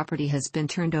base property has been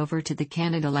turned over to the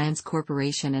Canada Lands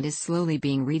Corporation and is slowly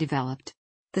being redeveloped.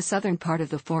 The southern part of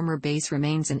the former base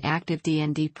remains an active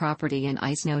DND property and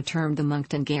is now termed the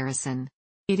Moncton Garrison.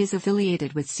 It is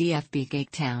affiliated with CFB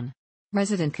Gagetown.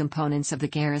 Resident components of the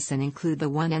garrison include the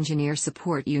 1 Engineer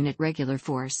Support Unit Regular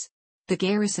Force. The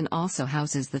garrison also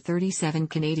houses the 37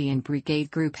 Canadian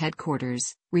Brigade Group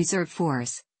Headquarters, Reserve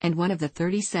Force, and one of the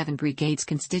 37 Brigade's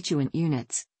constituent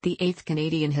units, the 8th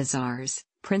Canadian Hussars,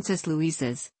 Princess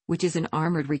Louise's, which is an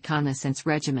armoured reconnaissance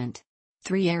regiment.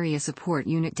 3 Area Support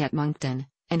Unit Det Moncton,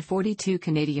 and 42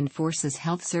 Canadian Forces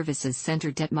Health Services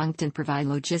Centre Det Moncton provide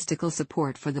logistical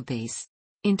support for the base.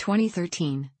 In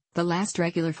 2013, the last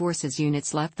regular forces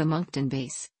units left the Moncton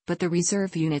base, but the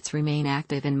reserve units remain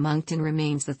active and Moncton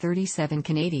remains the 37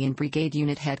 Canadian Brigade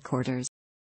Unit headquarters.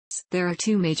 There are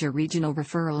 2 major regional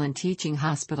referral and teaching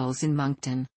hospitals in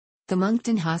Moncton. The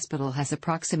Moncton Hospital has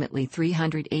approximately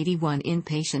 381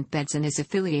 inpatient beds and is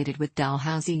affiliated with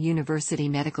Dalhousie University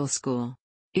Medical School.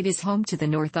 It is home to the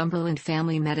Northumberland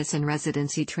Family Medicine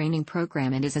Residency Training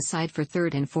Program and is a site for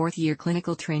 3rd and 4th year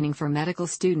clinical training for medical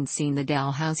students in the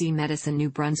Dalhousie Medicine New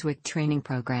Brunswick Training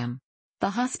Program. The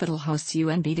hospital hosts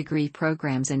UNB degree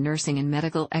programs in nursing and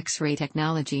medical X-ray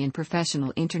technology and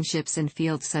professional internships in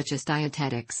fields such as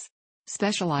dietetics.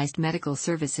 Specialized medical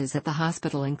services at the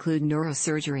hospital include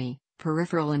neurosurgery,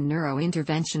 peripheral and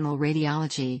neurointerventional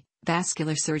radiology,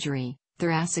 vascular surgery,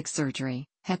 thoracic surgery,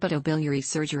 hepatobiliary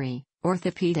surgery,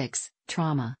 orthopedics,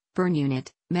 trauma, burn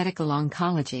unit, medical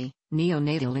oncology,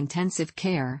 neonatal intensive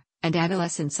care, and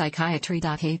adolescent psychiatry. A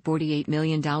 $48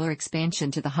 million expansion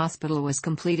to the hospital was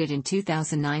completed in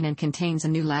 2009 and contains a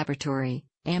new laboratory,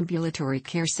 ambulatory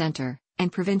care center,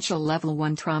 and provincial level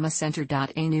 1 trauma center.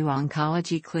 A new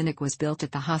oncology clinic was built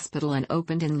at the hospital and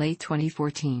opened in late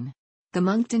 2014. The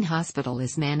Moncton Hospital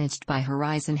is managed by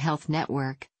Horizon Health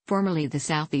Network, formerly the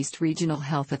Southeast Regional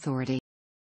Health Authority.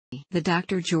 The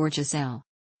Dr. Georges L.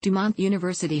 Dumont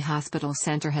University Hospital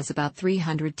Center has about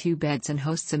 302 beds and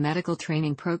hosts a medical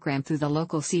training program through the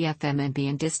local CFMNB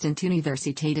and distant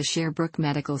Université de Sherbrooke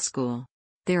Medical School.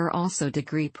 There are also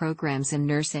degree programs in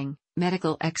nursing,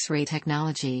 medical X-ray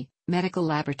technology, medical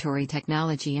laboratory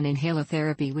technology and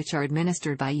inhalotherapy which are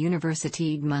administered by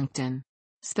Université Moncton.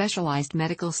 Specialized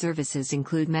medical services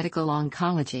include medical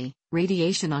oncology,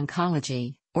 radiation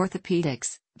oncology,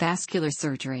 orthopedics, vascular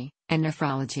surgery, and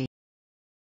nephrology.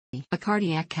 A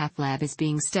cardiac cath lab is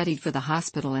being studied for the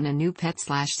hospital and a new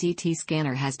PET/CT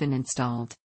scanner has been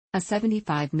installed. A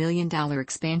 $75 million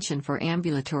expansion for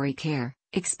ambulatory care,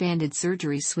 expanded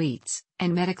surgery suites,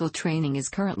 and medical training is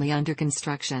currently under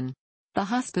construction. The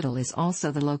hospital is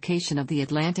also the location of the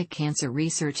Atlantic Cancer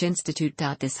Research Institute.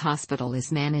 This hospital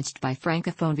is managed by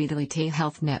Francophone Vitalité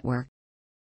Health Network.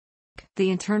 The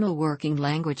internal working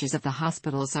languages of the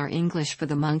hospitals are English for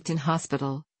the Monckton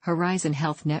Hospital, Horizon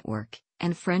Health Network,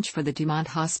 and French for the Dumont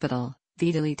Hospital,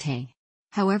 Vitalité.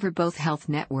 However, both health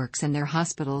networks and their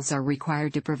hospitals are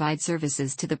required to provide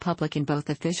services to the public in both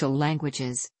official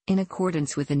languages, in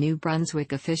accordance with the New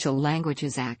Brunswick Official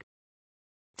Languages Act.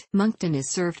 Monckton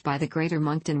is served by the Greater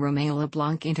Moncton Roméo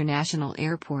Leblanc International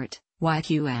Airport,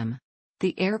 YQM.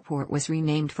 The airport was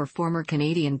renamed for former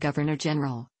Canadian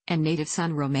Governor-General and native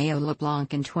son Roméo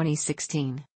Leblanc in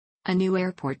 2016. A new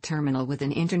airport terminal with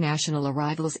an international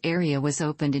arrivals area was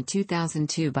opened in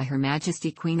 2002 by Her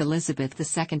Majesty Queen Elizabeth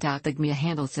II. The GMA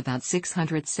handles about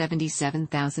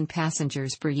 677,000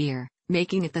 passengers per year,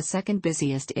 making it the second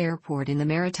busiest airport in the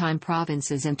Maritime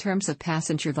Provinces in terms of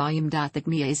passenger volume. The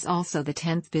GMA is also the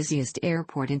 10th busiest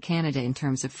airport in Canada in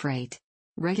terms of freight.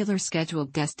 Regular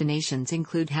scheduled destinations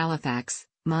include Halifax,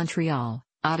 Montreal,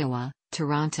 Ottawa,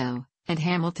 Toronto, and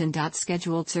Hamilton.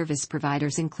 Scheduled service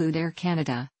providers include Air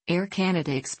Canada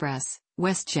Express,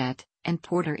 WestJet, and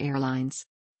Porter Airlines.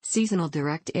 Seasonal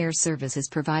direct air service is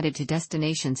provided to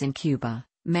destinations in Cuba,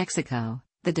 Mexico,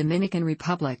 the Dominican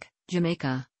Republic,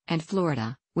 Jamaica, and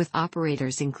Florida, with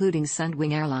operators including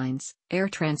Sunwing Airlines, Air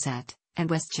Transat, and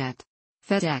WestJet.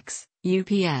 FedEx,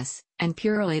 UPS, and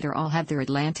Purolator all have their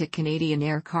Atlantic Canadian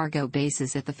air cargo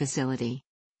bases at the facility.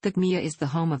 The GMA is the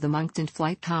home of the Moncton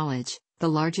Flight College, the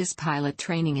largest pilot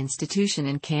training institution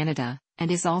in Canada, and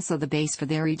is also the base for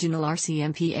their regional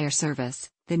RCMP air service,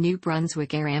 the New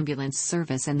Brunswick Air Ambulance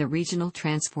Service, and the Regional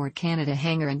Transport Canada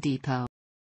hangar and depot.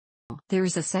 There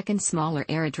is a second smaller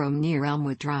aerodrome near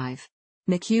Elmwood Drive.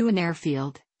 McEwen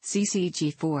Airfield,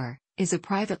 CCG4, is a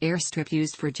private airstrip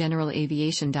used for general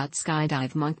aviation.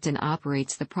 Skydive Moncton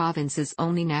operates the province's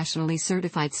only nationally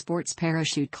certified sports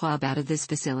parachute club out of this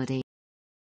facility.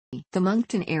 The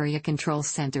Moncton Area Control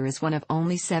Centre is one of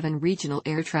only 7 regional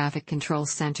air traffic control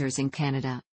centres in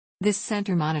Canada. This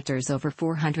centre monitors over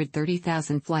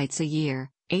 430,000 flights a year,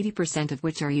 80% of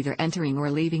which are either entering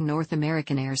or leaving North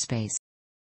American airspace.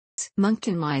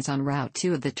 Moncton lies on Route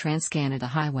 2 of the Trans-Canada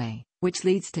Highway, which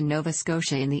leads to Nova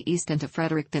Scotia in the east and to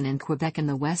Fredericton and Quebec in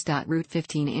the west. Route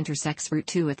 15 intersects Route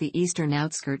 2 at the eastern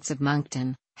outskirts of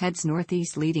Moncton, heads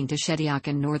northeast leading to Shediac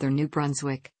and northern New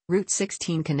Brunswick. Route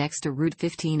 16 connects to Route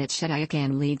 15 at Shediac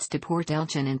and leads to Port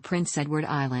Elgin and Prince Edward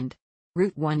Island.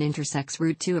 Route 1 intersects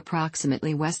Route 2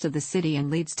 approximately west of the city and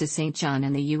leads to St. John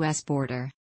and the U.S. border.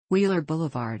 Wheeler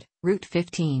Boulevard, Route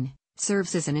 15,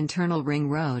 serves as an internal ring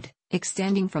road,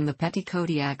 extending from the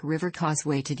Petitcodiac River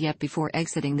Causeway to Dieppe before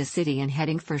exiting the city and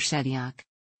heading for Shediac.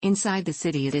 Inside the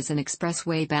city it is an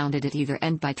expressway bounded at either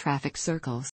end by traffic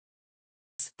circles.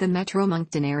 The Metro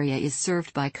Moncton area is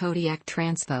served by Kodiak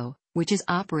Transpo, which is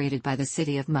operated by the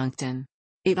City of Moncton.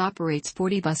 It operates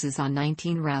 40 buses on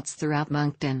 19 routes throughout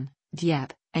Moncton,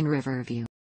 Dieppe, and Riverview.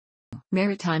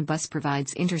 Maritime Bus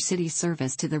provides intercity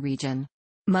service to the region.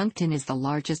 Moncton is the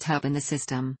largest hub in the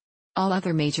system. All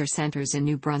other major centres in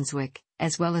New Brunswick,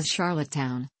 as well as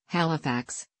Charlottetown,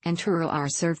 Halifax, and Truro are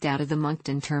served out of the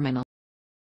Moncton terminal.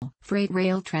 Freight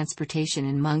rail transportation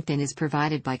in Moncton is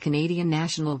provided by Canadian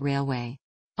National Railway.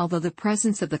 Although the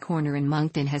presence of the corner in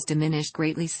Moncton has diminished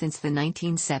greatly since the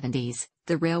 1970s,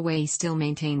 the railway still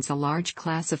maintains a large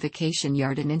classification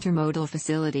yard and intermodal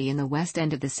facility in the west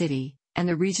end of the city, and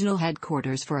the regional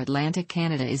headquarters for Atlantic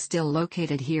Canada is still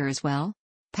located here as well.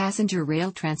 Passenger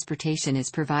rail transportation is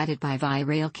provided by Via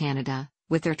Rail Canada,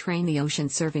 with their train The Ocean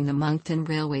serving the Moncton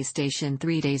railway station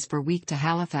 3 days per week to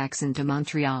Halifax and to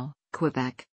Montreal,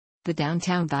 Quebec. The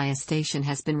downtown Via station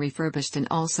has been refurbished and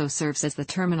also serves as the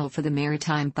terminal for the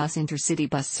Maritime Bus intercity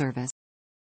bus service.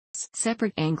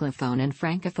 Separate Anglophone and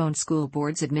Francophone school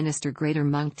boards administer Greater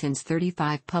Moncton's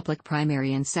 35 public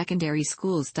primary and secondary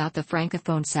schools. The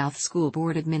Francophone South School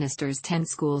Board administers 10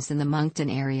 schools in the Moncton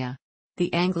area. The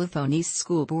Anglophone East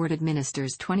School Board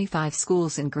administers 25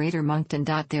 schools in Greater Moncton.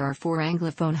 There are 4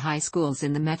 Anglophone high schools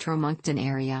in the Metro Moncton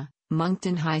area: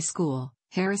 Moncton High School,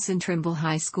 Harrison Trimble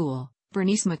High School,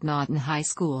 Bernice McNaughton High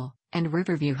School, and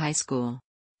Riverview High School.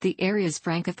 The area's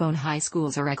Francophone high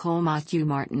schools are École Mathieu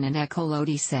Martin and École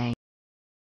Odyssée.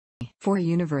 4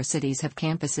 universities have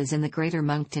campuses in the Greater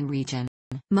Moncton region.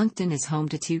 Moncton is home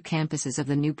to 2 campuses of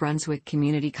the New Brunswick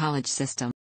Community College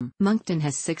system. Moncton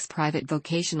has 6 private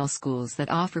vocational schools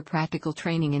that offer practical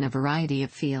training in a variety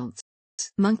of fields.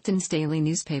 Moncton's daily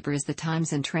newspaper is the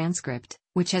Times and Transcript,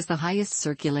 which has the highest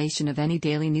circulation of any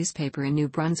daily newspaper in New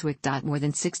Brunswick. More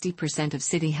than 60% of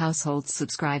city households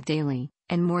subscribe daily,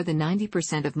 and more than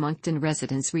 90% of Moncton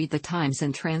residents read the Times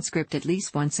and Transcript at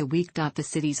least once a week. The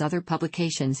city's other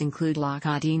publications include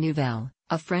L'Acadie Nouvelle,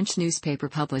 a French newspaper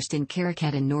published in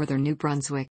Caracat in northern New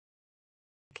Brunswick.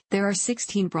 There are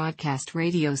 16 broadcast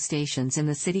radio stations in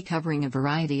the city covering a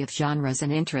variety of genres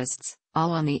and interests,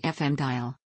 all on the FM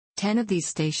dial. 10 of these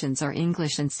stations are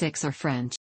English and 6 are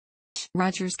French.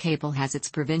 Rogers Cable has its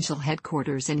provincial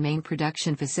headquarters and main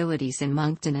production facilities in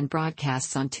Monckton and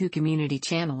broadcasts on 2 community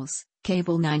channels,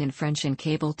 Cable 9 in French and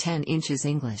Cable 10 inches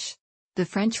English. The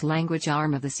French-language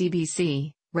arm of the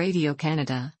CBC, Radio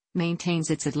Canada, maintains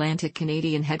its Atlantic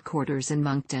Canadian headquarters in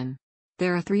Monckton.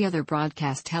 There are 3 other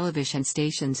broadcast television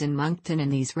stations in Monckton,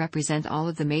 and these represent all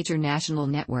of the major national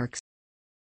networks.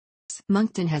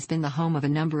 Monckton has been the home of a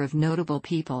number of notable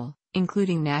people,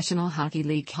 including National Hockey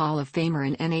League Hall of Famer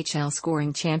and NHL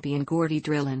scoring champion Gordie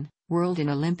Drillin, world and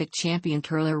Olympic champion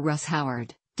curler Russ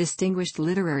Howard, distinguished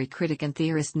literary critic and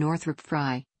theorist Northrop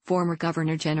Frye, former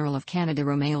Governor-General of Canada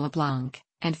Roméo LeBlanc,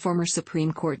 and former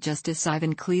Supreme Court Justice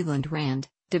Ivan Cleveland Rand,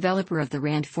 developer of the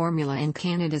Rand formula and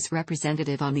Canada's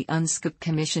representative on the UNSCOP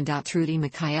Commission. Trudy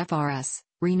Mackay FRS,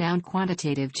 renowned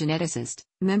quantitative geneticist,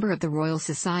 member of the Royal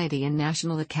Society and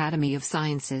National Academy of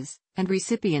Sciences, and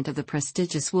recipient of the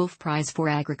prestigious Wolf Prize for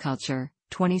Agriculture,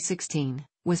 2016,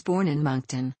 was born in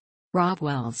Monckton. Rob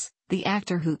Wells, the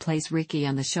actor who plays Ricky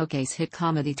on the showcase hit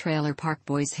comedy Trailer Park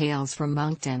Boys, hails from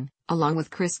Monckton, along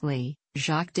with Chris Lee,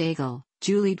 Jacques Daigle,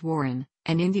 Julie Dworin,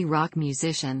 an indie rock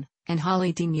musician, and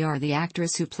Holly Demure, the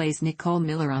actress who plays Nicole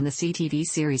Miller on the CTV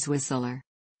series Whistler.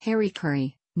 Harry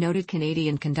Curry, noted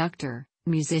Canadian conductor,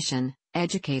 musician,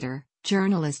 educator,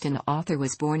 journalist and author,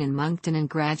 was born in Monckton and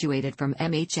graduated from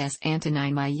MHS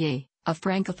Antonin Maillet, a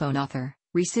francophone author,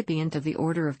 recipient of the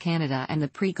Order of Canada and the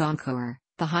Prix Goncourt,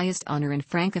 the highest honor in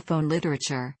francophone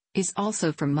literature, is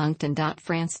also from Monckton.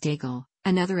 France Daigle,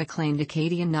 another acclaimed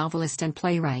Acadian novelist and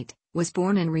playwright, was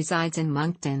born and resides in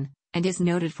Monckton, and is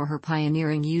noted for her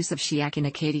pioneering use of Chiac in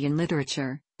Acadian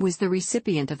literature, was the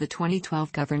recipient of the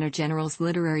 2012 Governor-General's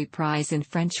Literary Prize in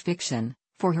French Fiction,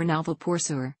 for her novel Pour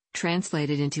Sûr,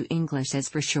 translated into English as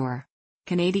For Sure.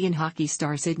 Canadian hockey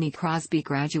star Sidney Crosby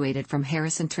graduated from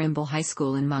Harrison Trimble High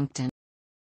School in Monckton.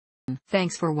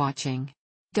 Thanks for watching.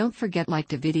 Don't forget to like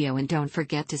the video and don't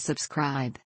forget to subscribe.